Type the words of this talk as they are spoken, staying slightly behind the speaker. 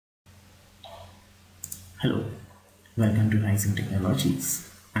Hello, welcome to Rising Technologies.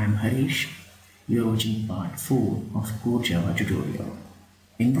 I'm Harish. You are watching part 4 of Core Java tutorial.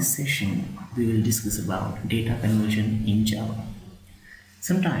 In this session, we will discuss about data conversion in Java.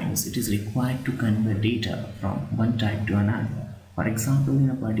 Sometimes it is required to convert data from one type to another. For example, in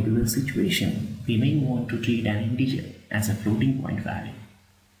a particular situation, we may want to treat an integer as a floating point value.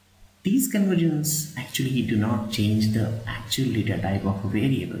 These conversions actually do not change the actual data type of a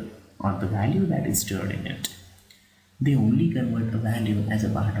variable or the value that is stored in it. They only convert a value as a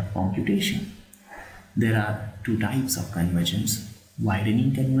part of computation. There are two types of conversions: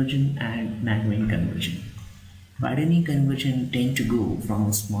 widening conversion and narrowing conversion. Widening conversion tend to go from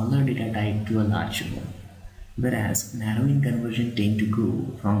a smaller data type to a larger one, whereas narrowing conversion tend to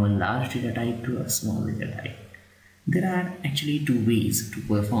go from a large data type to a small data type. There are actually two ways to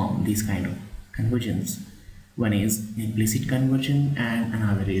perform these kind of conversions. One is implicit conversion and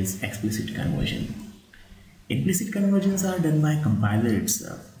another is explicit conversion. Implicit conversions are done by compiler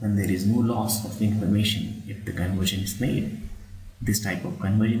itself when there is no loss of information if the conversion is made. This type of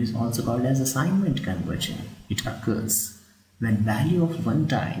conversion is also called as assignment conversion. It occurs when value of one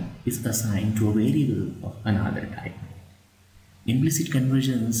type is assigned to a variable of another type. Implicit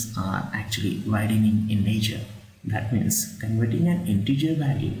conversions are actually widening in nature. That means converting an integer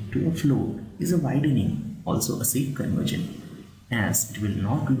value to a float is a widening, also a safe conversion, as it will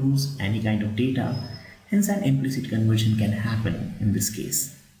not lose any kind of data. Hence an implicit conversion can happen in this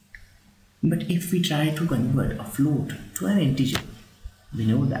case. But if we try to convert a float to an integer, we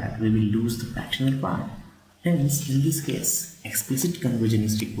know that we will lose the fractional part. Hence in this case explicit conversion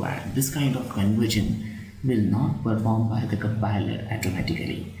is required. This kind of conversion will not perform by the compiler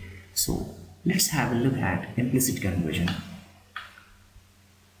automatically. So let's have a look at implicit conversion.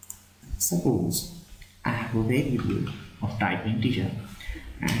 Suppose I have a variable of type integer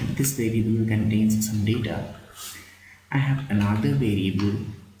and this variable contains some data. I have another variable,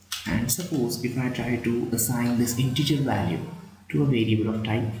 and suppose if I try to assign this integer value to a variable of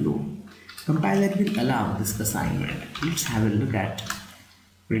type float, compiler will allow this assignment. Let's have a look at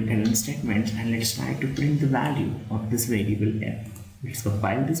println statements and let's try to print the value of this variable f. Let's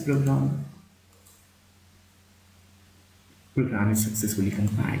compile this program. Program is successfully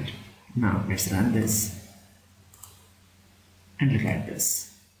compiled. Now let's run this and look at this.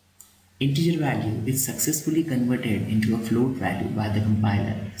 Integer value is successfully converted into a float value by the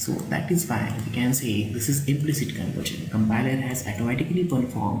compiler. So that is why we can say this is implicit conversion. Compiler has automatically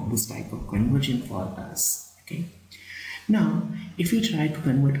performed this type of conversion for us. Okay. Now if we try to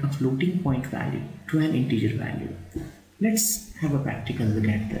convert a floating point value to an integer value, let's have a practical look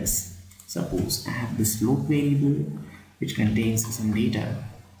at this. Suppose I have this float variable which contains some data,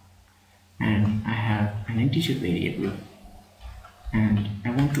 and I have an integer variable, and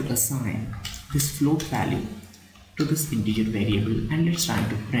I want to assign this float value to this integer variable, and let's try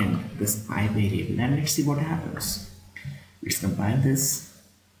to print this I variable and let's see what happens. Let's compile this.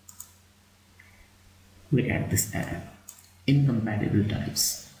 Look at this error: incompatible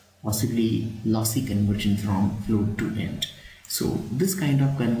types, possibly lossy conversion from float to int. So this kind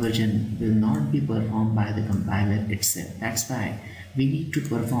of conversion will not be performed by the compiler itself. That's why we need to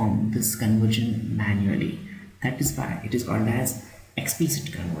perform this conversion manually. That is why it is called as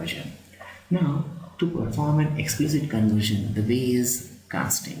explicit conversion. Now to perform an explicit conversion, the way is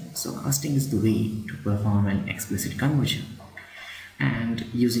casting. So casting is the way to perform an explicit conversion, and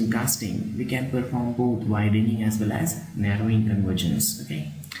using casting we can perform both widening as well as narrowing conversions.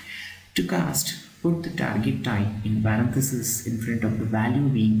 Okay, to cast, put the target type in parentheses in front of the value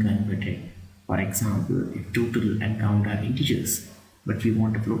being converted. For example, if total and count are integers but we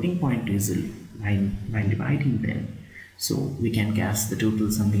want a floating point result while dividing them, so we can cast the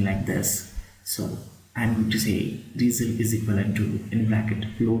total something like this. So I'm going to say result is equivalent to, in bracket,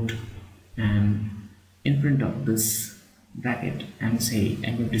 float, and in front of this bracket I'm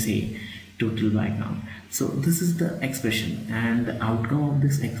going to say total by count. So this is the expression, and the outcome of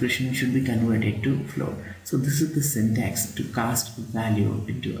this expression should be converted to float. So this is the syntax to cast value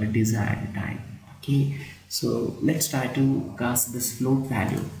into a desired type. Okay, so let's try to cast this float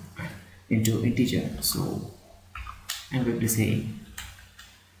value into integer. So I'm going to say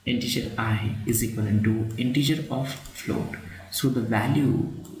integer I is equivalent to integer of float. So the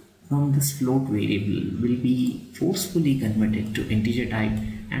value from this float variable will be forcefully converted to integer type,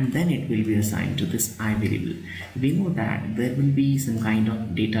 and then it will be assigned to this I variable. We know that there will be some kind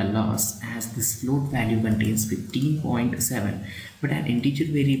of data loss as this float value contains 15.7, but an integer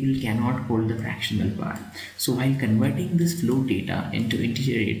variable cannot hold the fractional part. So while converting this float data into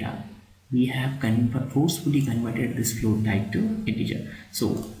integer data, we have forcefully converted this float type to integer.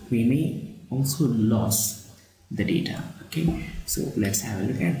 So we may also lost the data. Okay, so let's have a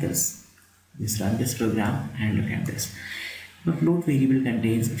look at this. Let's run this program and look at this. The float variable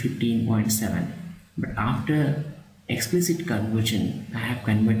contains 15.7, but after explicit conversion I have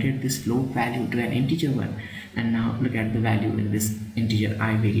converted this float value to an integer one, and now look at the value in this integer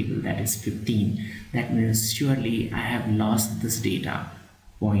I variable, that is 15. That means surely I have lost this data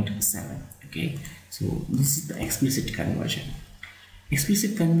 0.7. Okay, so this is the explicit conversion.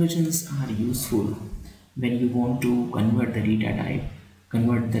 Explicit conversions are useful when you want to convert the data type,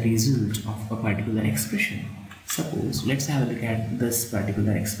 convert the result of a particular expression. Suppose let's have a look at this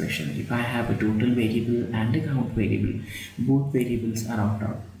particular expression. If I have a total variable and a count variable, both variables are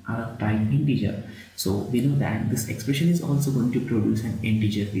of type integer, so we know that this expression is also going to produce an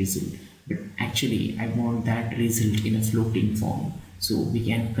integer result, but actually I want that result in a floating form. So we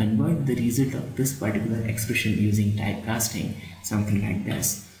can convert the result of this particular expression using typecasting, something like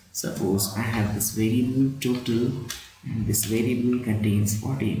this. Suppose I have this variable total and this variable contains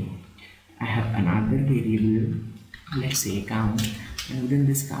 14. I have another variable, let's say count, and within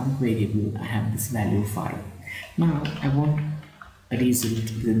this count variable I have this value 5. Now I want a result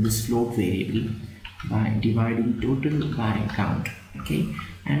within this float variable by dividing total by count. Okay,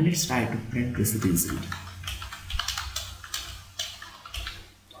 and let's try to print this result.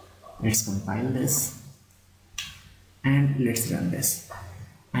 Let's compile this and let's run this.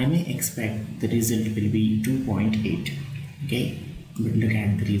 I may expect the result will be 2.8. Okay, but look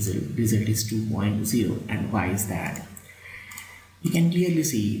at the result is 2.0. and why is that? You can clearly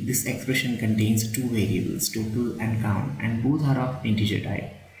see this expression contains two variables, total and count, and both are of integer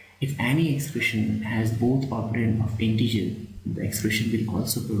type. If any expression has both operand of integer, the expression will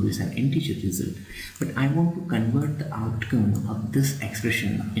also produce an integer result. But I want to convert the outcome of this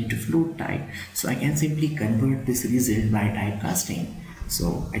expression into float type, so I can simply convert this result by typecasting.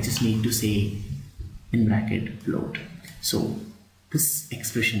 So I just need to say in bracket float. So this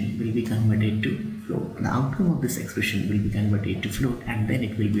expression will be converted to float. The outcome of this expression will be converted to float, and then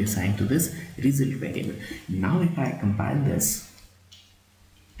it will be assigned to this result variable. Now if I compile this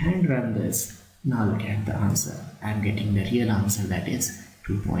and run this, now look at the answer. I am getting the real answer, that is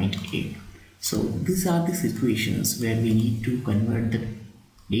 2.8. So these are the situations where we need to convert the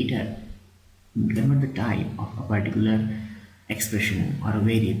data, convert the type of a particular expression or a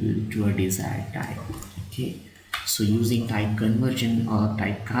variable to a desired type. Okay, so using type conversion or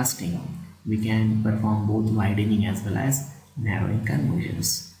typecasting, we can perform both widening as well as narrowing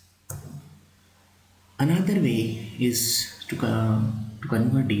conversions. Another way is to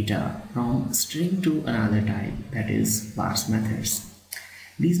convert data from string to another type, that is parse methods.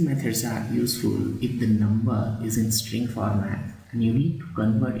 These methods are useful if the number is in string format and you need to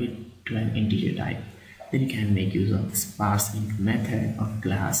convert it to an integer type. Then you can make use of this parse int method of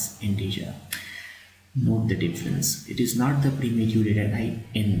class integer. Note the difference. It is not the primitive data type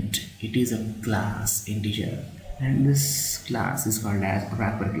int, it is a class integer, and this class is called as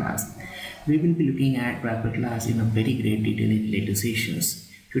wrapper class. We will be looking at wrapper class in a very great detail in later sessions.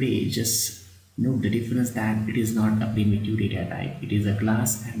 Today just note the difference that it is not a primitive data type, it is a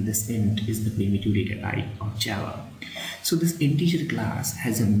class, and this int is the primitive data type of Java. So this integer class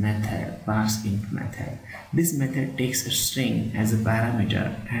has a method, parse int method. This method takes a string as a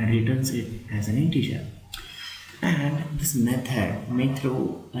parameter and returns it as an integer. And this method may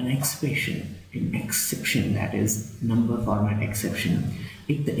throw an exception, that is number format exception,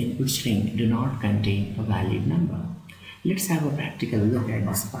 if the input string do not contain a valid number. Let's have a practical look at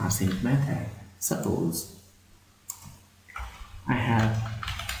this parse int method. Suppose I have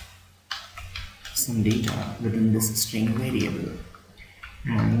some data within this string variable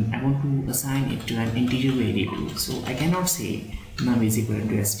and I want to assign it to an integer variable, so I cannot say num is equal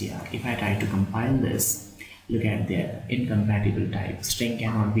to str. If I try to compile this, look at their incompatible type. String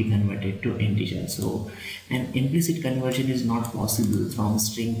cannot be converted to integer, so an implicit conversion is not possible from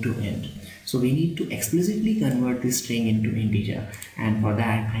string to int. So we need to explicitly convert this string into integer, and for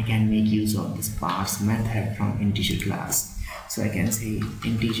that I can make use of this parse method from integer class. So I can say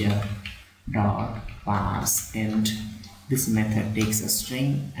integer dot parse int. This method takes a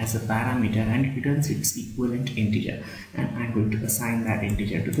string as a parameter and returns its equivalent integer, and I'm going to assign that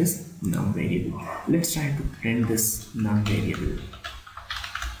integer to this num variable. Let's try to print this num variable.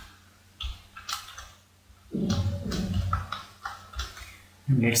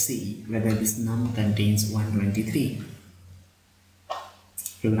 And let's see whether this num contains 123.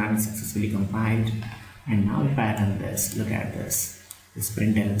 Program is successfully compiled, and now if I run this, look at this. This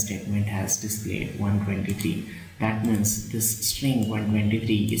println statement has displayed 123. That means this string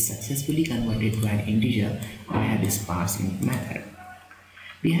 123 is successfully converted to an integer via this parse int method.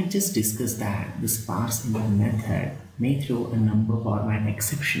 We have just discussed that this parse method may throw a number format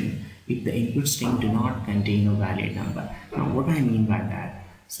exception if the input string do not contain a valid number. Now what I mean by that,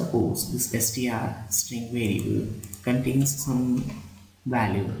 suppose this str string variable contains some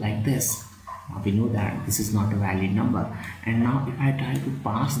value like this. Now we know that this is not a valid number, and now if I try to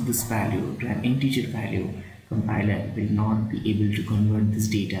pass this value to an integer value, compiler will not be able to convert this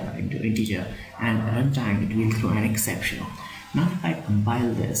data into integer, and at runtime it will throw an exception. Now if I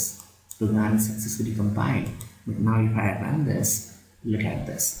compile this, program is successfully compiled, but now if I run this, look at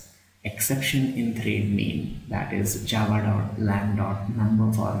this. Exception in thread main, that is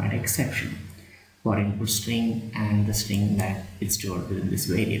java.lang.number format exception for input string and the string that is stored within this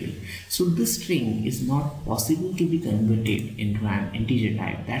variable. So this string is not possible to be converted into an integer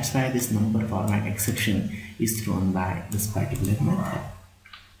type. That's why this number format exception is thrown by this particular method.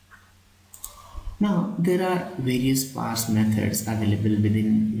 Now there are various parse methods available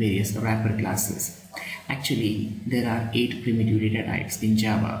within various wrapper classes. Actually there are 8 primitive data types in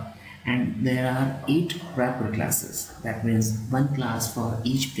Java, and there are 8 wrapper classes. That means one class for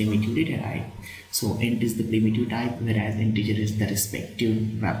each primitive data type. So int is the primitive type, whereas integer is the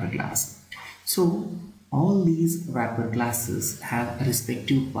respective wrapper class. So all these wrapper classes have a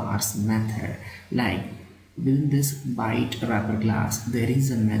respective parse method. Like within this byte wrapper class, there is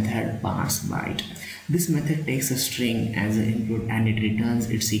a method parse byte. This method takes a string as an input and it returns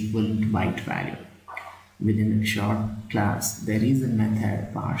its equivalent byte value. Within the short class, there is a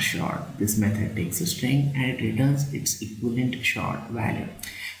method parse short. This method takes a string and it returns its equivalent short value.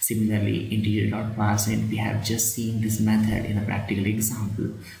 Similarly, integer.parseInt, we have just seen this method in a practical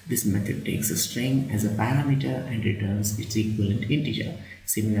example. This method takes a string as a parameter and returns its equivalent integer.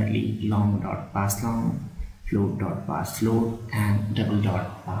 Similarly, long.parseLong, float.parseFloat, and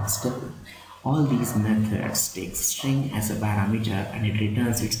double.parseDouble. All these methods take string as a parameter and it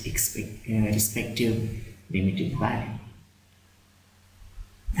returns its respective primitive value.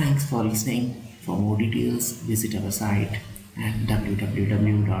 Thanks for listening. For more details, visit our site at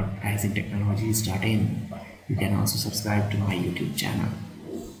www.risingtechnologies.in. You can also subscribe to my YouTube channel.